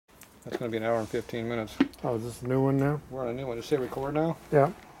That's going to be an hour and 15 minutes. Oh, is this a new one now? We're on a new one. Just say record now?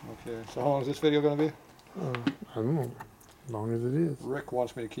 Yeah. Okay, so how long is this video going to be? I don't know. As long as it is. Rick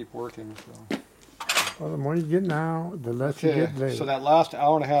wants me to keep working, so. Well, the more you get now, the less you get later. So that last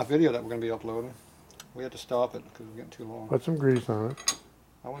hour and a half video that we're going to be uploading, we had to stop it because we're getting too long. Put some grease on it.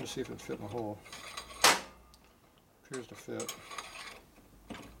 I wanted to see if it would fit in the hole. Appears to fit.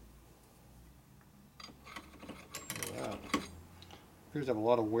 Look at that. Appears to have a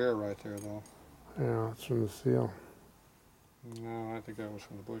lot of wear right there, though. Yeah, it's from the seal. No, I think that was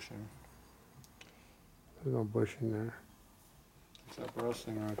from the bushing. There's no bushing there. It's that brass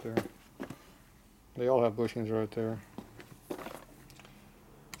thing right there. They all have bushings right there.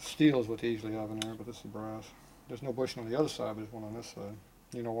 Steel is what they usually have in there, but this is brass. There's no bushing on the other side, but there's one on this side.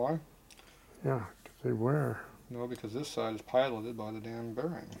 You know why? Yeah, because they wear. No, because this side is piloted by the damn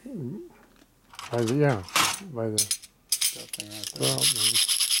bearing. By the, yeah, by the... That thing right there. Well,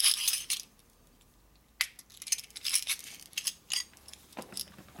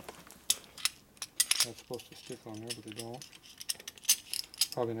 That's supposed to stick on there, but they don't.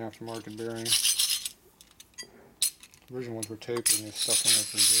 Probably an aftermarket bearing. The original ones were tapered and they stuck in there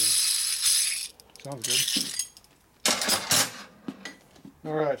pretty good. Sounds good.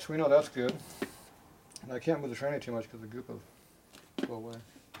 Alright, so we know that's good. And I can't move the tranny too much because the goop will go away.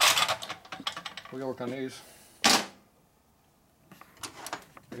 We're going to work on these.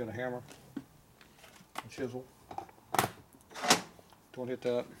 We got a hammer, a chisel. Don't hit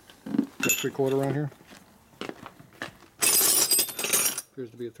that. Got a 3/4 around here. Appears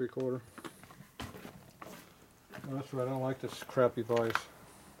to be a 3/4. Oh, that's right, I don't like this crappy vise.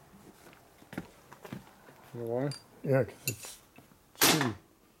 You know why? yeah, because it's shitty.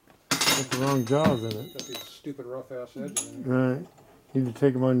 Got the wrong jaws in it. Got these stupid rough ass edges in it. Right. You need to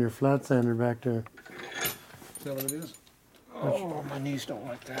take them on your flat sander back to... Is that what it is? Oh, my knees don't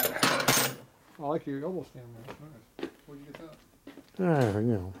like that. I like your elbow stand, man. That's nice. Where'd you get that? you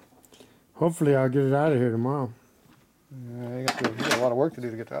know. Hopefully I'll get it out of here tomorrow. Yeah, you got a lot of work to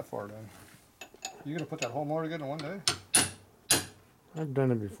do to get that far done. You gonna put that whole motor together in one day? I've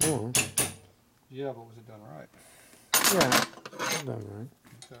done it before. Yeah, but was it done right? Yeah, I've done it right.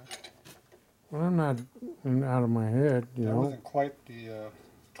 Okay. Well, I'm not out of my head, you That know. wasn't quite the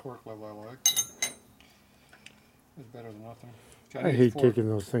torque level I liked. It's better than nothing. Okay, I hate taking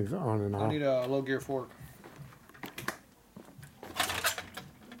those things on and I off. need a low gear fork.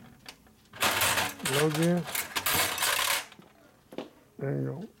 Low gear. There you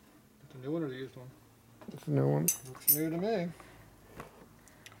go. The new one or the used one? It's a new one. Looks new to me.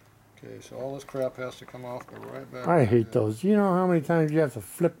 Okay, so all this crap has to come off, go right back. I hate those. You know how many times you have to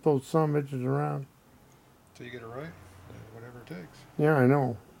flip those son of bitches around? Till you get it right? Whatever it takes. Yeah, I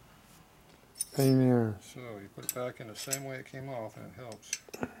know. Pain in the ass. So you put it back in the same way it came off and it helps.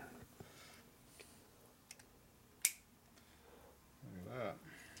 Look at that.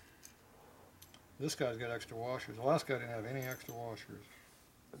 This guy's got extra washers. The last guy didn't have any extra washers.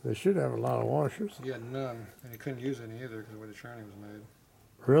 They should have a lot of washers. He had none, and he couldn't use any either because of the way the tranny was made.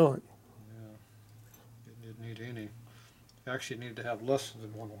 Really? Yeah. It didn't need any. Actually, it needed to have less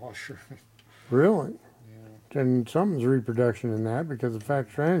than one washer. Really? Yeah. And something's reproduction in that because the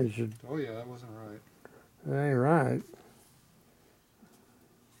fact tranny should... Oh yeah, that wasn't right. That ain't right.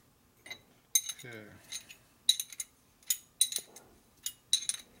 Okay.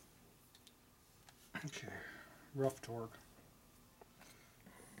 Okay. Rough torque.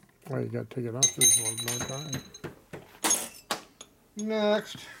 Well, you got to take it off this one more time.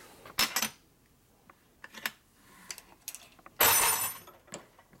 Next.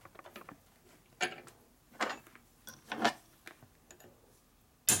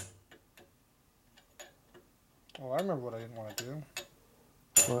 Oh, I remember what I didn't want to do.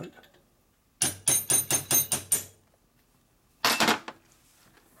 What?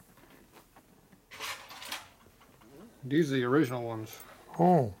 These are the original ones.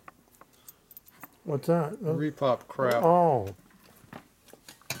 Oh. What's that? Repop crap. Oh.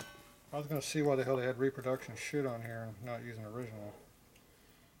 I was going to see why the hell they had reproduction shit on here and not using original.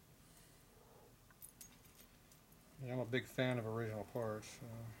 Yeah, I'm a big fan of original parts. So.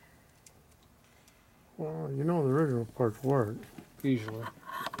 Well, you know the original parts work. Usually.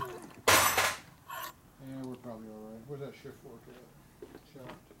 Yeah, we're probably alright. Where's that shift fork at?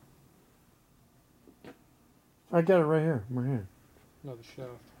 Shaft? I got it right here, in my hand. No, the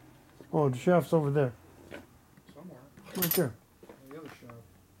shaft. Oh, the shaft's over there. Somewhere. Right there. The other shaft.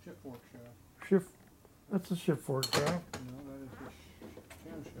 Shift fork shaft. Shift. That's a shift fork shaft. No, that is the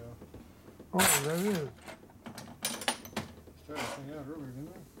cam shaft. Oh, that is. Let's try this thing out earlier,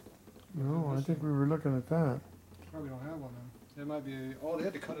 didn't I? No, I think we were looking at that. Probably don't have one then. It might be, oh, they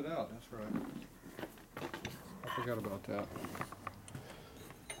had to cut it out, that's right. I forgot about that.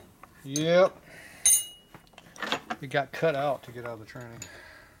 Yep. It got cut out to get out of the tranny.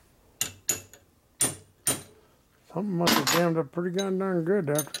 Something must have jammed up pretty darn good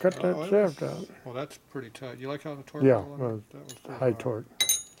to have to cut that shaft out. Well, that's pretty tight. You like how the torque? Yeah, that was pretty high torque.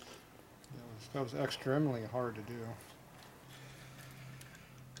 That was extremely hard to do.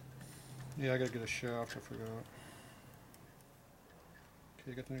 Yeah, I gotta get a shaft. I forgot.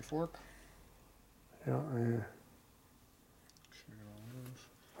 Okay, you got the new fork? Yeah, yeah. Should get all those.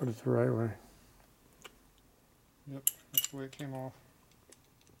 Put it the right way. Yep, that's the way it came off.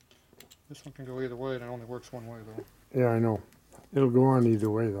 This one can go either way, and it only works one way though. Yeah, I know. It'll go on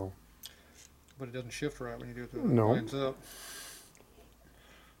either way though. But it doesn't shift right when you do it. No. Lines up.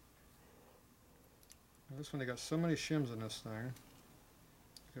 Now this one, they got so many shims in this thing.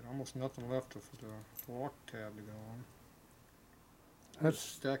 Got almost nothing left for the lock tab to go on. That's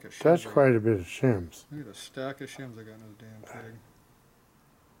Stack of shims. That's quite a bit of shims. Look at the stack of shims I got in this damn thing.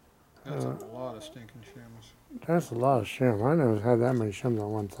 That's a lot of stinking shims. That's a lot of shim. I never had that many shims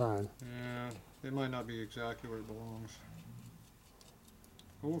on one side. Yeah, it might not be exactly where it belongs.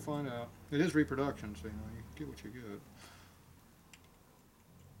 But we'll find out. It is reproduction, so you know, you get what you get.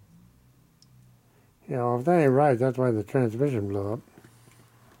 You know, if that ain't right, that's why the transmission blew up.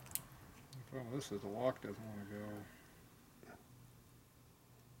 The problem with this is the lock doesn't want to go.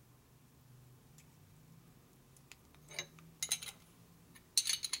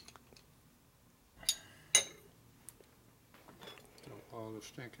 All the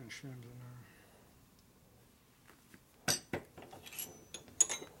stinking shims in there.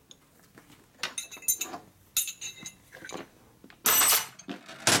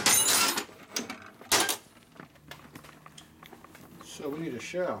 So we need a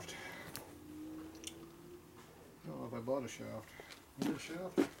shaft. I don't know if I bought a shaft. You need a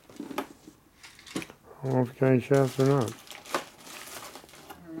shaft? I don't know if you got any shafts or not. I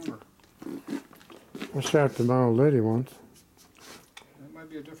don't remember. I shafted my old lady once. That might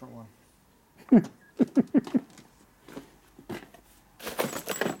be a different one.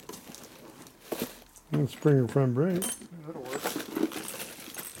 And spring and front brake. Yeah, that'll work.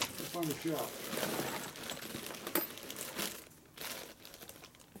 Let's find a shaft.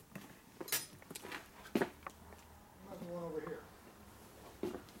 Another one over here.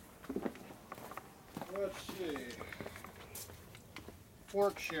 Let's see.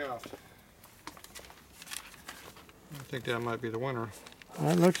 Fork shaft. I think that might be the winner.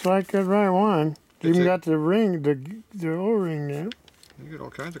 That looks like the right one. Even got the ring, the O-ring there. You get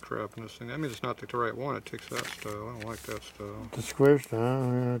all kinds of crap in this thing. That means it's not the right one. It takes that style. I don't like that style. The square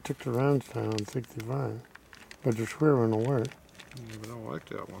style. I took the round style on 65. But the square one will work. Yeah, but I don't like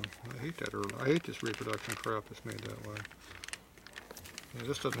that one. I hate that. I hate this reproduction crap that's made that way. Yeah,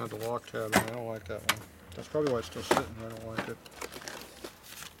 this doesn't have the lock tab in it. I don't like that one. That's probably why it's still sitting. I don't like it.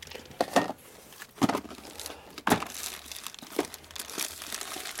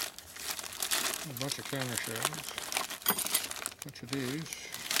 A bunch of camera shells. A bunch of these.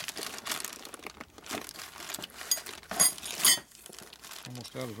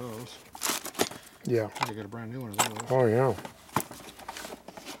 Almost out of those. Yeah. I gotta get a brand new one of those. Oh, yeah.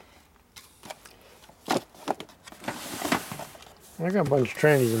 I got a bunch of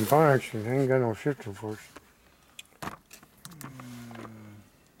trannys and parts and I ain't got no shifter forks.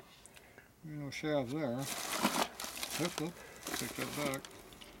 No shafts there. Oop, take that back.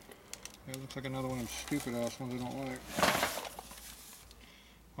 Yeah, looks like another one of them stupid ass ones I don't like.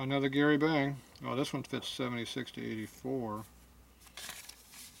 Another Gary Bang. Oh, this one fits 76 to 84.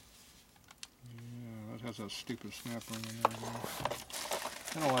 Yeah, that has that stupid snap ring in there again.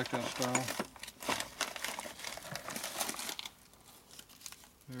 I don't like that style.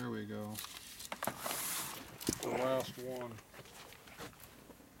 There we go. The last one.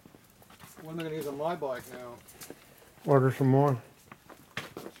 What am I going to use on my bike now? Order some more.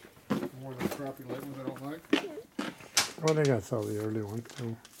 More than crappy light ones I don't like. Oh, they got some of the early ones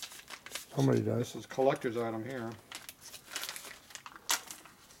too. Somebody does. This is collector's item here.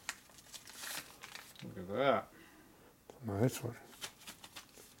 Look at that. Nice one.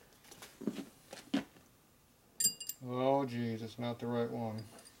 Oh geez, it's not the right one.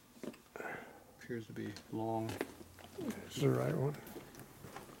 Appears to be long. It's the right one.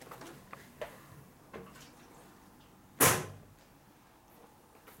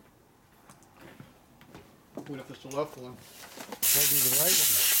 What if it's the left one? Might be the right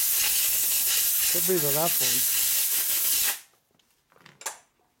one. Could be the left one.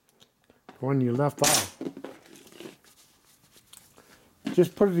 The one you left off.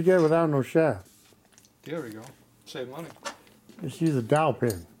 Just put it together without no shaft. There we go. Save money. Just use a dowel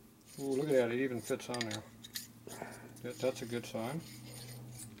pin. Ooh, look at that, it even fits on there. That's a good sign.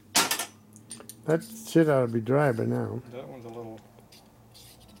 That shit ought to be dry by now. That one's a little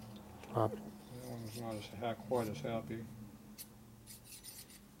Sloppy. That one's not as quite as happy.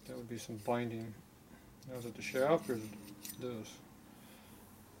 That would be some binding. Now is it the shaft or is it this?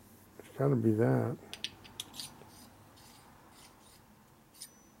 It's got to be that.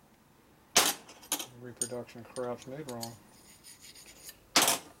 Reproduction crap's made wrong.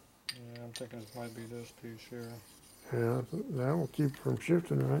 Yeah, I'm thinking it might be this piece here. Yeah, that will keep from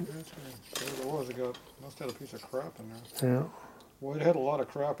shifting, right? There it was. It must have had a piece of crap in there. Yeah. Well, it had a lot of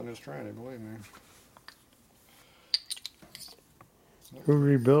crap in this tranny, believe me. Who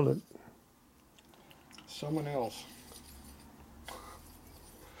rebuilt it? Someone else. I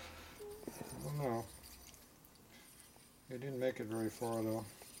don't know. It didn't make it very far though.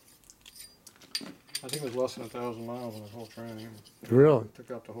 I think it was less than 1,000 miles on the whole tranny. Really?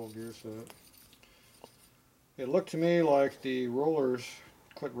 Took out the whole gear set. It looked to me like the rollers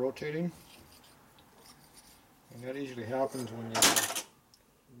quit rotating. And that usually happens when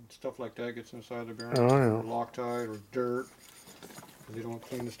stuff like that gets inside the bearing. Oh, yeah. Or Loctite or dirt. Because they don't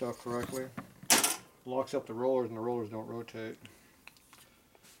clean the stuff correctly. Locks up the rollers and the rollers don't rotate.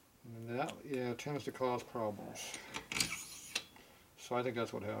 And that, yeah, tends to cause problems. So I think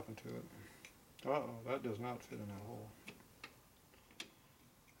that's what happened to it. Uh-oh, that does not fit in that hole.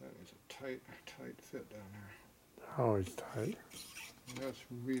 That is a tight fit down there. Always tight. That's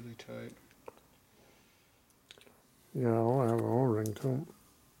really tight. Yeah, I'll have an O-ring to them.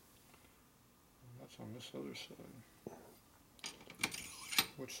 That's on this other side.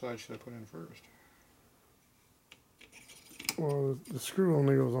 Which side should I put in first? Well, the screw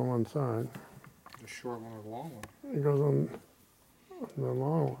only goes on one side. The short one or the long one? It goes on the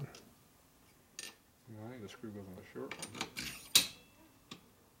long one. No, I think the screw goes on the short one.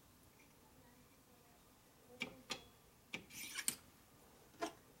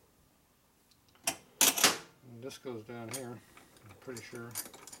 And this goes down here, I'm pretty sure.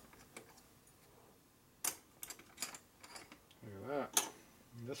 Look at that.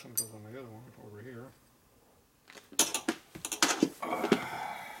 And this one goes on the other one over here.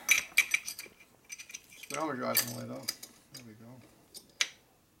 Speller driving away though. There we go.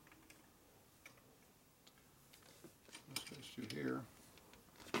 This goes through here.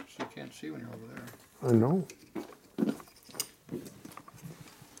 So you can't see when you're over there. I know.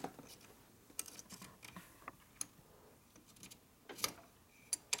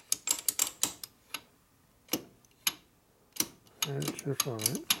 That's just all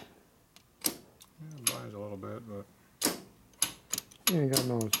right. Yeah, it binds a little bit, but You ain't got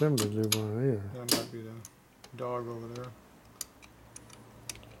no assembly to do on it either. that might be the dog over there.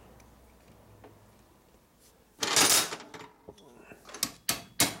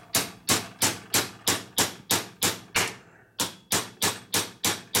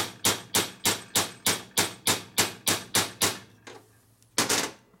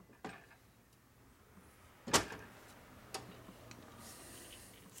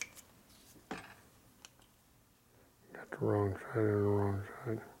 Got the wrong side and the wrong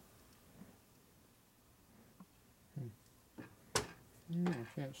side. I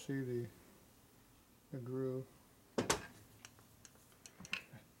can't see the groove. Lying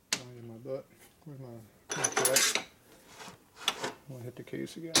in my butt. Where's my contract? I'm gonna hit the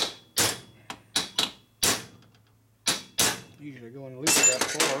case again. Usually going at least that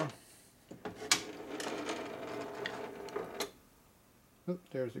far. Oh,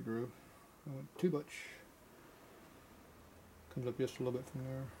 there's the groove. I went too much. Comes up just a little bit from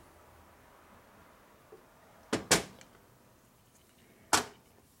there.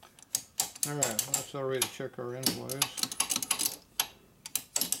 Alright, let's ready to check our invoice.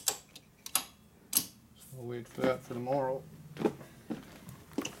 So we'll wait for that for tomorrow. Do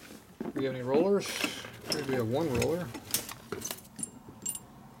we have any rollers? Maybe we have one roller.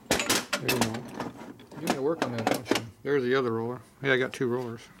 There you go. You need to work on that, don't you? There's the other roller. Yeah, I got two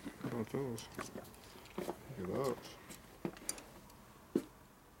rollers. How about those? Look at those.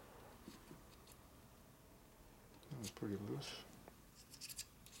 That was pretty loose.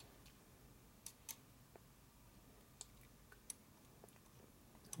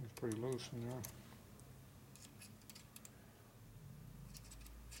 It's pretty loose in there.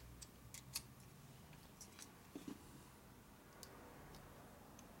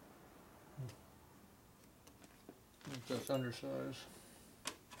 I think that's undersized.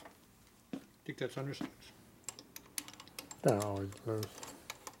 Think that's undersized? That always goes.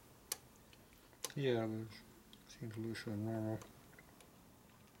 Yeah, it seems looser than normal.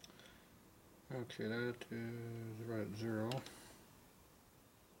 Okay, that is right at 0.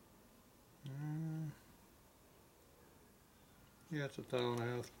 Yeah, it's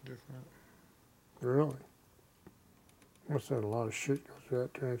 1.5 different. Really? Must have a lot of shit goes through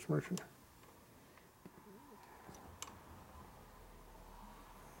that transmission.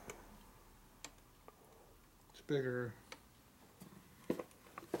 It's bigger.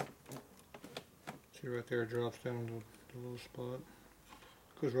 See right there, it drops down to the low spot.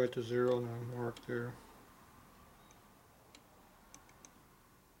 Goes right to 0 and a mark there.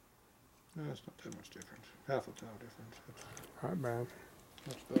 No, it's not that much difference. Half a thou difference. Not bad.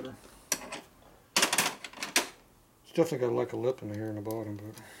 That's better. It's definitely got like a lip in the here in the bottom,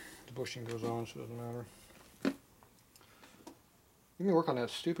 but the bushing goes on, so it doesn't matter. You can work on that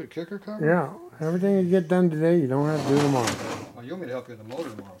stupid kicker cover? Yeah, everything you get done today, you don't have to do tomorrow. Well, you want me to help you with the motor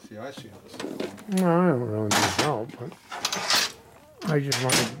tomorrow? See, I see how this is going. No, I don't really need help, but I just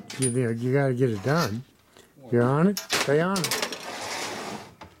want to, you got to get it done. You're on it, stay on it.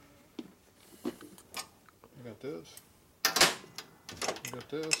 You got this. You got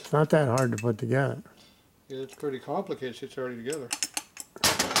this. It's not that hard to put together. Yeah, it's pretty complicated. It's already together.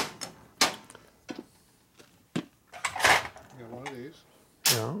 You got one of these.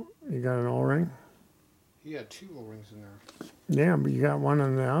 Yeah, you got an O-ring? He had 2 O-rings in there. Yeah, but you got one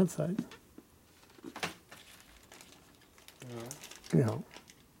on the outside. No. Yeah.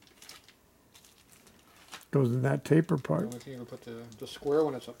 Goes in that taper part. We can even put the square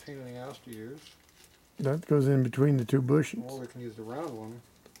one. It's a pain in the ass to use. That goes in between the 2 bushings. Or we can use the round one.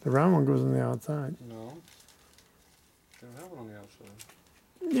 The round one goes on the outside. No. Don't have one on the outside.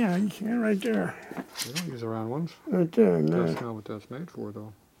 Yeah, you can right there. We don't use the round ones. Right there. And That's there. not what that's made for,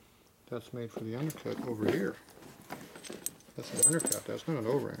 though. That's made for the undercut over here. That's an undercut. That's not an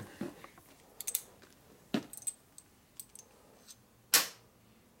O-ring. Can't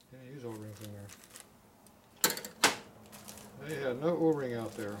use O-rings in there. They had no O-ring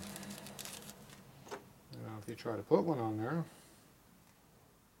out there. Now, if you try to put one on there,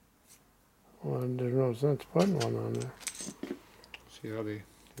 Well, there's no sense putting one on there. see how the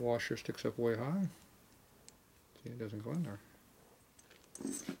washer sticks up way high? See, it doesn't go in there.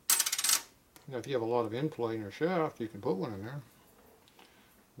 Now, if you have a lot of in-play in your shaft, you can put one in there.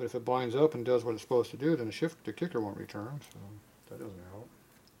 But if it binds up and does what it's supposed to do, then the kicker won't return, so that doesn't help.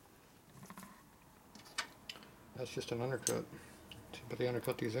 That's just an undercut. But they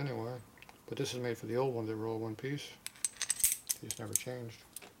undercut these anyway. But this is made for the old ones that were all one piece. These never changed.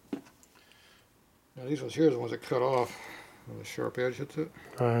 Now these ones here are the ones that cut off when the sharp edge hits it.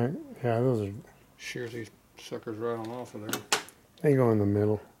 Alright, yeah, those are, Shears these suckers right on off of there. they go in the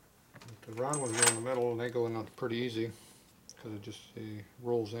middle. The round ones go in the middle and they go in pretty easy because it just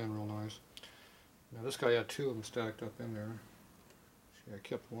rolls in real nice. Now this guy had 2 of them stacked up in there. See, I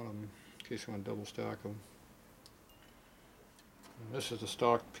kept one of them in case you want to double stack them. And this is the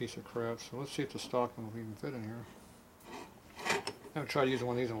stock piece of crap, so let's see if the stock one will even fit in here. I haven't tried using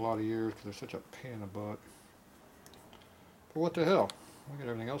one of these in a lot of years because they're such a pain in the butt. But what the hell? We got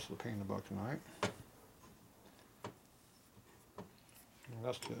everything else that's a pain in the butt tonight. Well,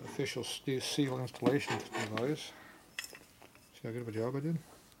 that's the official seal installation device. See how good of a job I did?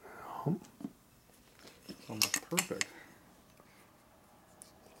 It's almost perfect.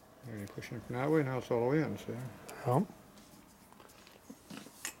 There, you're pushing it from that way, now it's all the way in, see? Yep.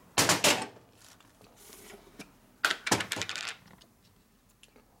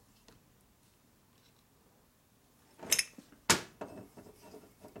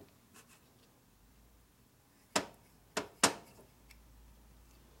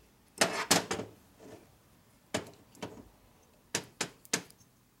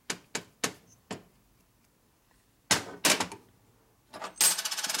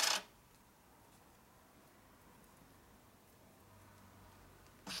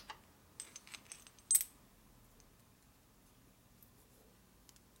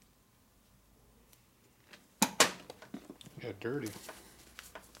 Yeah, dirty.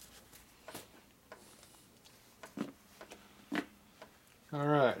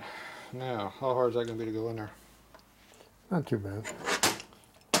 Alright, now, how hard is that going to be to go in there? Not too bad.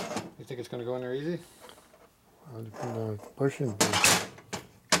 You think it's going to go in there easy? Well, depends on the bushing.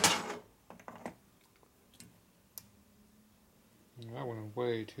 That went in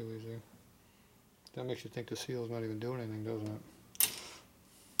way too easy. That makes you think the seal's not even doing anything, doesn't it?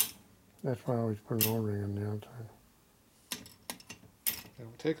 That's why I always put an O-ring on the outside. They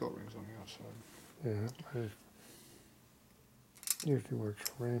don't take O-rings on the outside. Yeah, I just usually works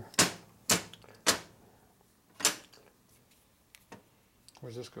for me.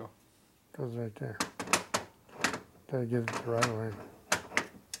 Where's this go? Goes right there. Gotta get it the right way.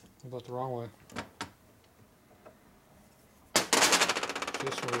 What about the wrong way?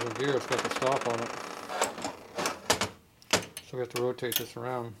 This one is a gear, it's got the stop on it. So we have to rotate this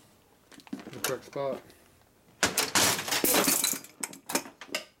around the correct spot.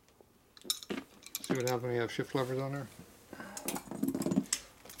 See what happens when you have shift levers on there?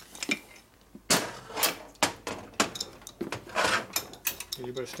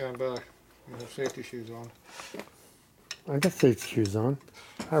 You better stand back. You have safety shoes on. I got safety shoes on.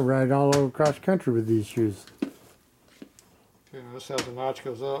 I ride all over cross country with these shoes. Okay, now this has a notch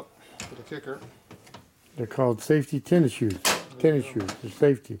goes up for the kicker. They're called safety tennis shoes. Tennis shoes. They're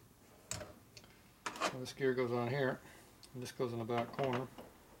safety. So this gear goes on here, and this goes in the back corner.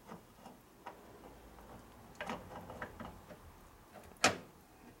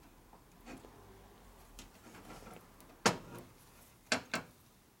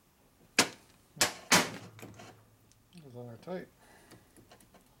 Goes on there tight.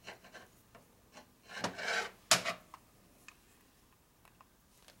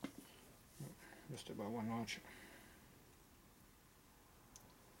 Just about one notch.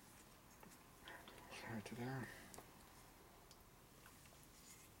 Right to there.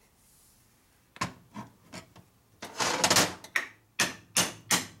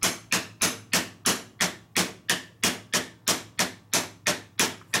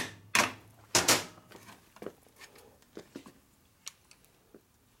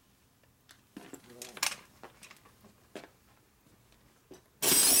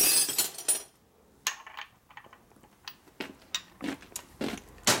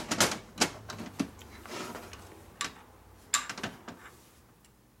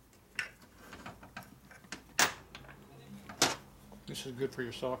 This is good for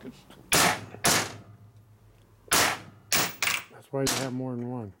your sockets. That's why you have more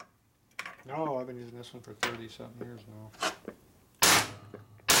than one. No, I've been using this one for 30-something years now.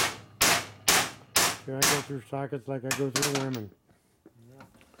 Yeah, I go through sockets like I go through women. Yeah.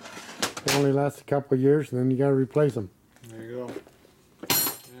 They only last a couple of years, and then you got to replace them. There you go.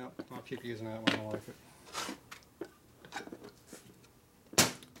 Yeah, I'll keep using that one. I like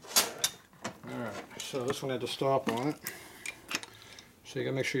it. Alright, so this one had to stop on it. So you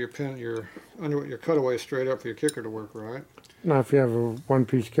gotta make sure your your cutaway is straight up for your kicker to work right. Now, if you have a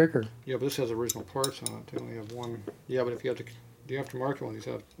one-piece kicker. Yeah, but this has original parts on it. They only have one. Yeah, but if you have to, the aftermarket one, these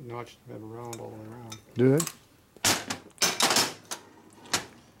have notches that have a round all the way around. Do they?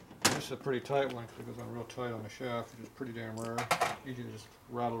 This is a pretty tight one because it goes on real tight on the shaft, which is pretty damn rare. You can just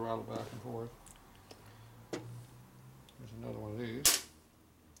rattle back and forth. There's another one of these.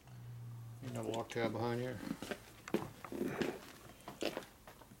 Another lock tab behind you.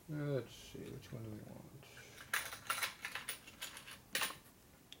 Let's see, which one do we want?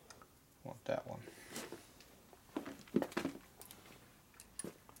 Want that one.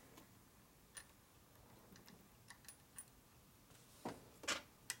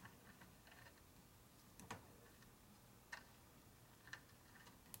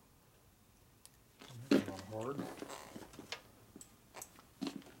 Hard.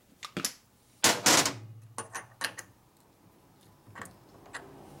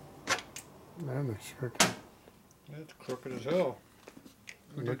 That looks crooked. It's crooked as hell.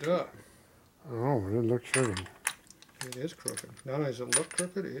 Who did that? Oh, it looks crooked. It is crooked. Not only does it look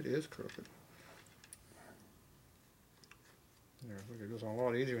crooked, it is crooked. There, look, it goes on a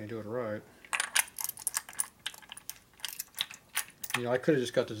lot easier when you do it right. You know, I could have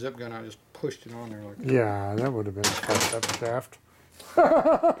just got the zip gun out and just pushed it on there like that. Yeah, that would have been a fucked up shaft.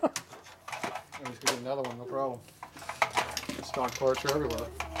 I just get another one, no problem. Stock parts are everywhere.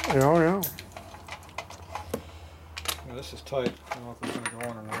 Oh, yeah. Now this is tight. I don't know if it's going to go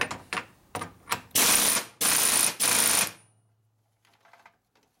on or not.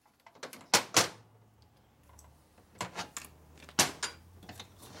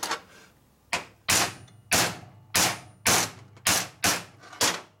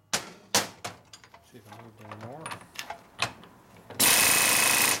 See if I moved any more.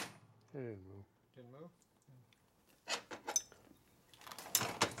 It didn't move. Didn't move?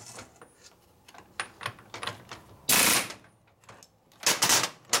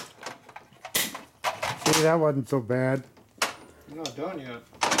 See, that wasn't so bad. You're not done yet.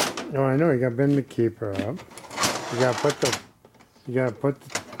 No, I know. You got to bend the keeper up. You got to put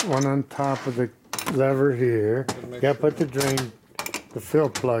the one on top of the lever here. You got to put the drain, the fill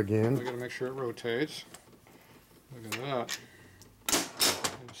plug in. We got to make sure it rotates. Look at that.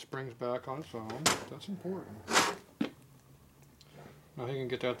 And it springs back on its own. That's important. Now you can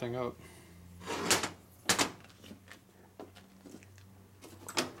get that thing out.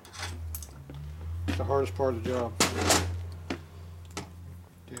 It's the hardest part of the job.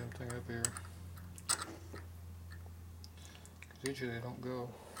 Damn thing up here. Because usually they don't go.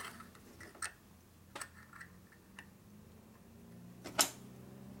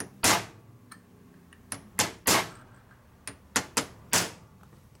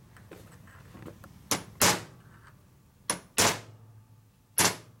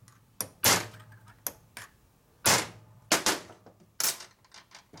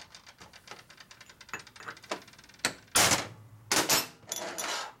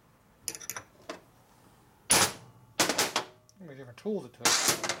 different tools it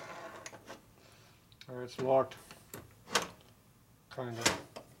takes. Alright, it's locked. Kinda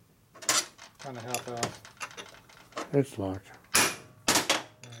half-assed. It's locked.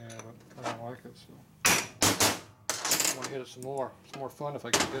 Yeah, but I don't like it, so I want to hit it some more. It's more fun if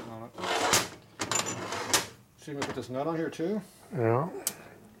I keep hitting on it. See me put this nut on here too? Yeah.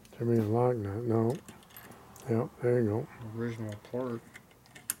 Should be a lock nut. No. Yep, there you go. Original part.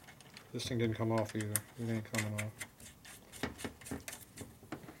 This thing didn't come off either. It ain't coming off.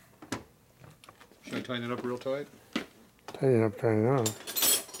 Should I tighten it up real tight? Tighten up, tighten up.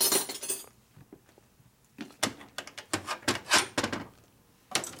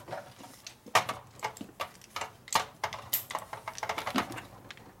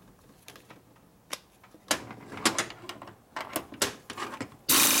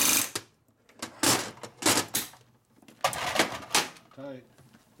 Tight.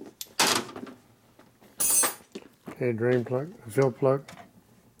 Okay, drain plug, fill plug.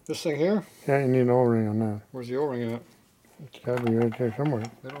 This thing here? Yeah, you need an O-ring on that. Where's the O-ring at? It's gotta be right there somewhere.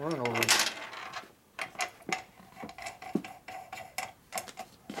 They don't run an O-ring.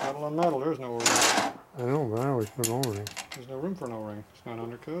 Metal on metal, there's no O-ring. I know, but I always put an O-ring. There's no room for an O-ring. It's not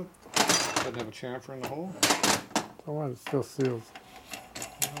undercut. Doesn't have a chamfer in the hole. So what? It still seals.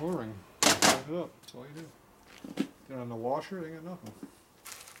 There's no O-ring. Tighten it up. That's all you do. Get on the washer, they got nothing.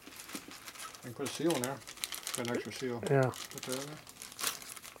 You can put a seal in there. Got an extra seal. Yeah. Put that in there.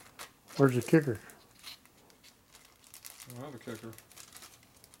 Where's the kicker? I don't have a kicker.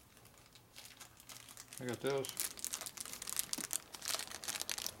 I got this.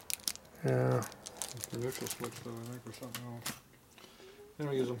 Yeah. It's the neutral switch though, I think, or something else. They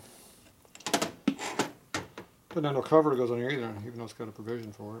don't use them. But no cover that goes on here either, even though it's got a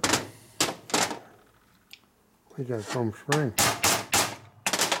provision for it. We got chrome spring.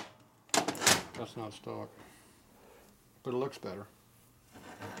 That's not stock. But it looks better.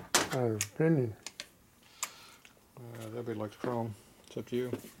 Opinion. Everybody likes chrome. It's up to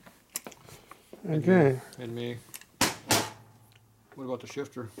you. Okay. And me. What about the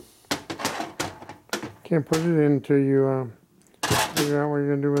shifter? Can't put it in until you figure out what you're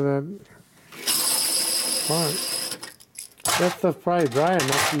gonna do with that part. That stuff's probably dry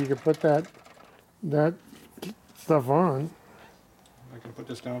enough so you can put that stuff on. I can put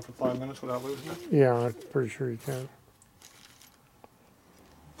this down for 5 minutes without losing it? Yeah, I'm pretty sure you can.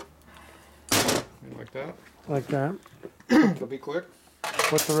 Maybe like that? Like that. It'll be quick.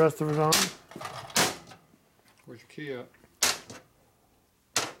 Put the rest of it on. Where's your key at?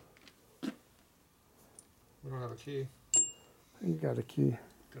 We don't have a key. You got a key.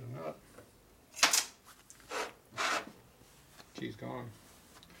 Got a nut. Key's gone.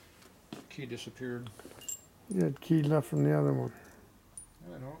 Key disappeared. You had key left from the other one.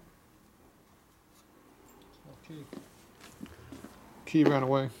 I know. It's no key. Key ran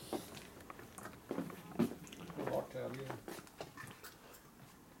away. No lock tab either.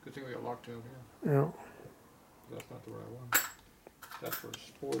 Good thing we got lock tab here. Yeah. That's not the right one. That's for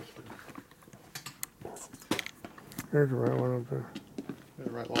sports. There's the right one up there. There's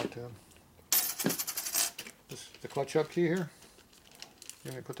the right lock tab. This the clutch up key here.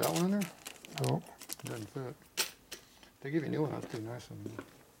 You want me to put that one in there? No. It doesn't fit. They give you a new one. That's pretty nice of them.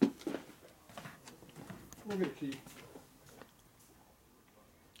 We'll get a key.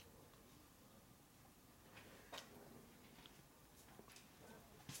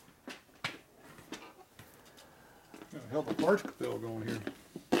 Got a hell of a parts bill going here.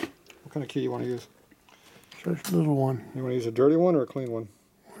 What kind of key you want to use? Just a little one. You want to use a dirty one or a clean one?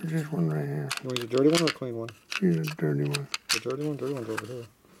 Where's this one right here? You want to use a dirty one or a clean one? Use a dirty one. The dirty one? Dirty one's over here.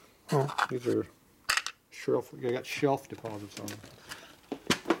 Oh. These are shelf. You got shelf deposits on them.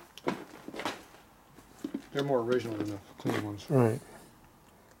 They're more original than the clean ones. Right.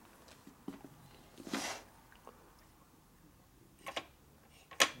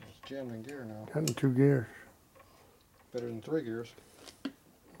 It's jammed in gear now. Got in 2 gears. Better than 3 gears. They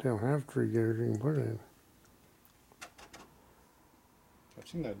don't have 3 gears you can put it in. I've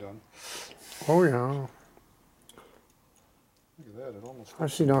seen that done. Oh yeah. Look at that. It almost.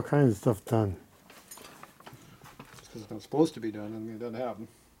 I've seen all kinds of stuff done. Just because it's not supposed to be done doesn't mean it doesn't happen.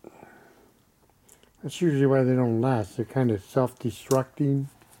 That's usually why they don't last. They're kind of self-destructing.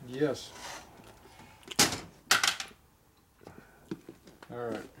 Yes. All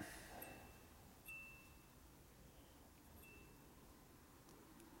right.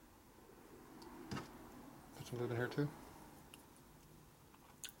 Put some lube in here too.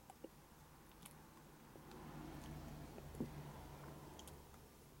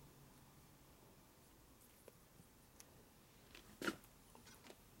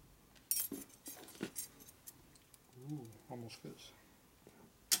 almost fits.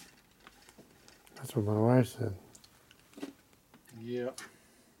 That's what my wife said. Yep.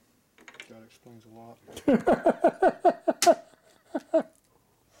 That explains a lot.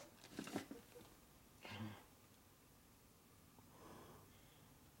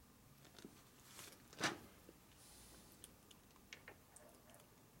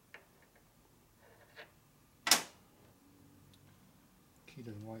 Key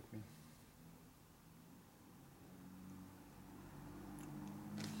doesn't like me.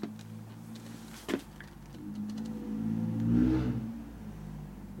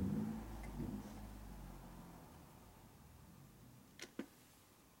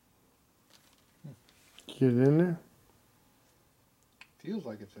 Get it in there? Feels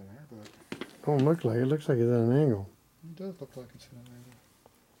like it's in there, but Don't look like it. It looks like it's at an angle. it does look like it's in an angle.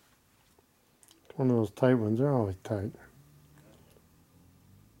 It's one of those tight ones. They're always tight.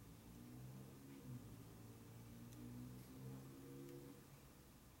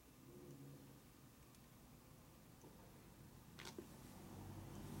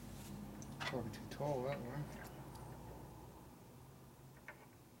 Probably too tall that way.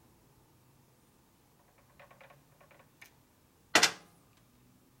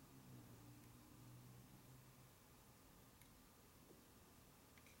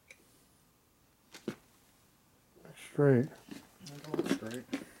 Straight. That looks straight.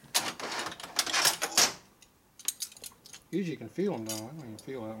 Usually you can feel them though. I don't even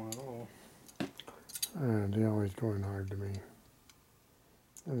feel that one at all. They always going hard to me.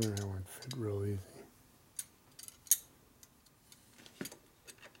 I knew that one fit real easy.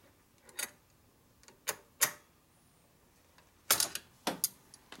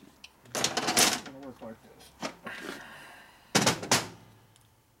 It's gonna work like this.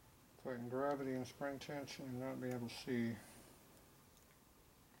 Fighting gravity and spring tension and not being able to see.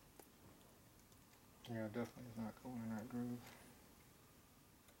 Yeah, definitely is not going in that groove.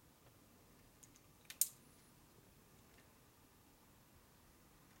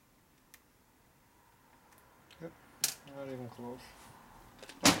 Yep, not even close.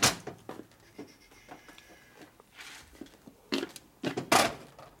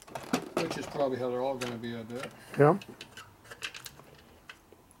 Which is probably how they're all going to be, I bet. Yep.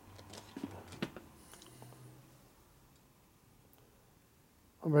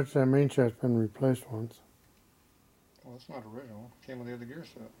 I bet you that main shaft's been replaced once. Well, it's not original. It came with the other gear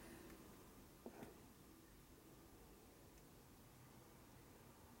set.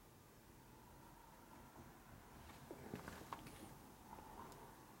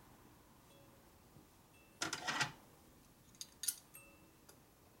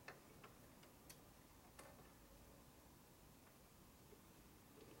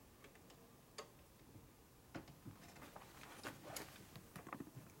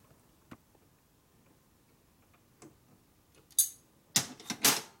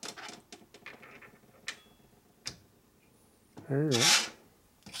 There you go.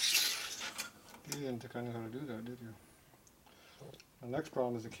 You didn't think I knew how to do that, did you? The next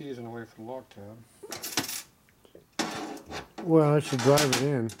problem is the key is in the way for the lock tab. Well, I should drive it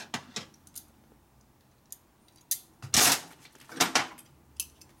in.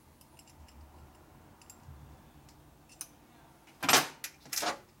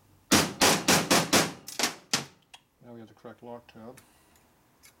 Now we have the correct lock tab.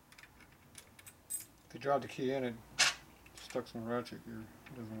 If you drive the key in, it stuck some ratchet gear.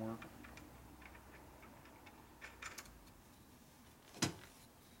 It doesn't work.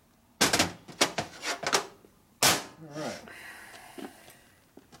 Alright.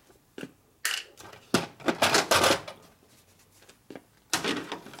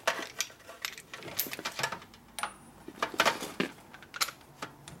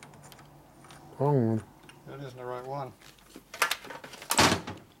 Wrong one. That isn't the right one.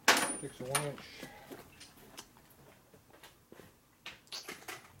 Takes a 1 inch.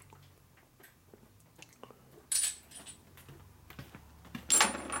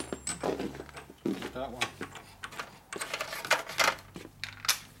 That one.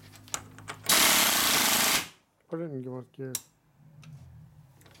 Put it in what gear?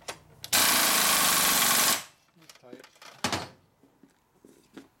 That's tight.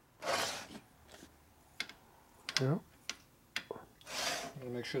 Yeah.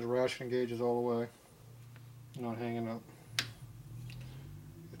 Gotta make sure the ratchet engages all the way, not hanging up.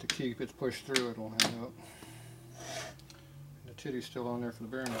 If the key gets pushed through, it'll hang up. And the titty's still on there for the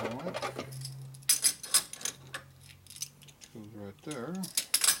bearing element. Goes right there.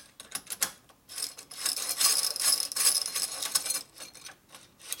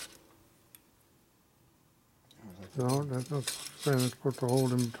 No, that's not saying it's supposed to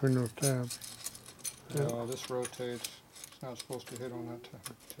hold in between those tabs. No, this rotates. It's not supposed to hit on that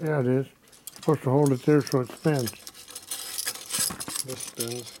tab. Yeah, it is. Supposed to hold it there so it spins. This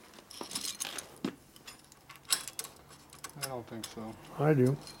spins. I don't think so. I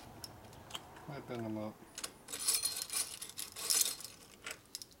do. Might bend them up.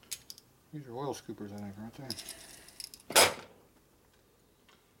 These are oil scoopers, I think, aren't they?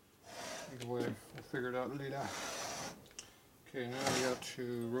 Either way, we'll figure it out later. Okay, now we got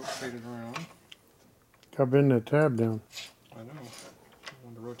to rotate it around. Got to bend that tab down. I know. I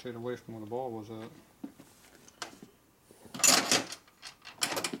wanted to rotate away from where the ball was at.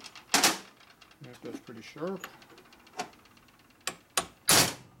 Yep, that's pretty sharp.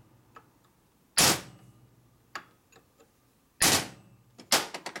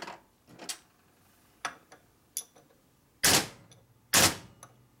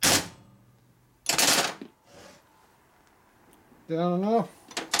 Down enough.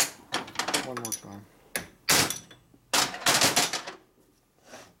 One more time.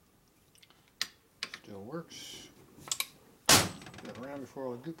 Still works. Get it around before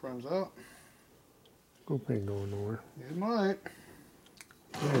all the goop runs out. Goop ain't going nowhere. It might.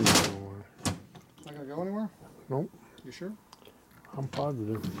 It ain't going nowhere. Not gonna go anywhere? Nope. You sure? I'm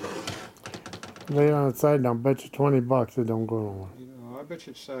positive. Lay it on its side now. Bet you $20 it don't go nowhere. You know, I bet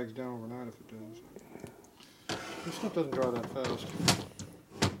you it sags down overnight if it does. This stuff doesn't dry that fast.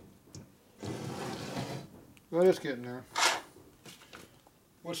 But it's getting there.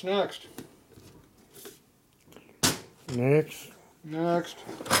 What's next? Next, Next.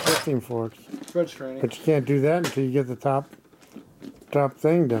 testing forks. Thread straining. But you can't do that until you get the top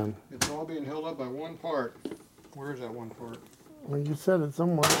thing done. It's all being held up by one part. Where is that one part? Well, you said it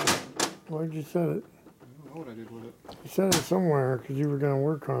somewhere. Where'd you set it? I don't know what I did with it. You said it somewhere because you were going to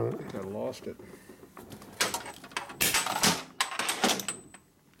work on it. I think I lost it.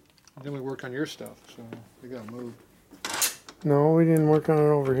 Then we worked on your stuff, so it got moved. No, we didn't work on it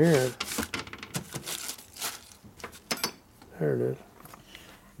over here. There it is.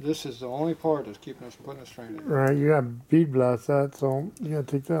 This is the only part that's keeping us from putting a strain in. Right, you got bead blast that, so you got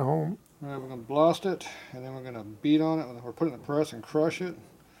to take that home. Alright, we're going to blast it, and then we're going to beat on it. We're putting it in the press and crush it.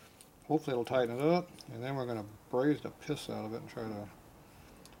 Hopefully it'll tighten it up, and then we're going to braise the piss out of it and try to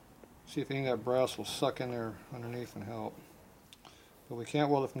see if any of that brass will suck in there underneath and help. But we can't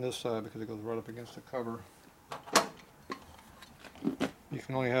weld it from this side because it goes right up against the cover. You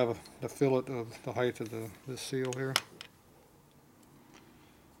can only have the fillet of the height of this seal here.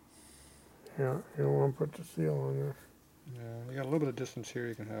 Yeah, you don't want to put the seal on there. Yeah, you got a little bit of distance here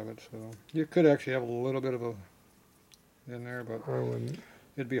you can have it, so you could actually have a little bit of a in there, but I wouldn't.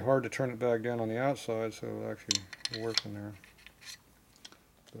 it'd be hard to turn it back down on the outside, so it'll actually work in there.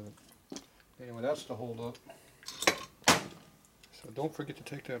 But anyway, that's the hold up. So don't forget to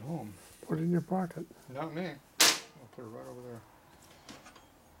take that home. Put it in your pocket. Not me. I'll put it right over there.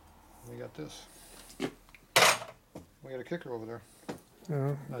 We got this. We got a kicker over there.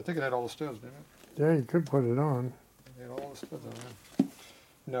 Yeah. I think it had all the studs, didn't it? Yeah, you could put it on. It had all the studs on there.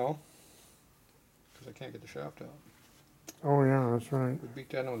 No, because I can't get the shaft out. Oh yeah, that's right. We beat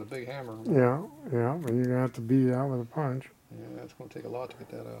that in with a big hammer. Yeah, yeah, but you're going to have to beat it out with a punch. Yeah, it's going to take a lot to get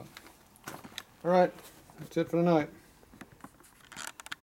that out. All right, that's it for tonight.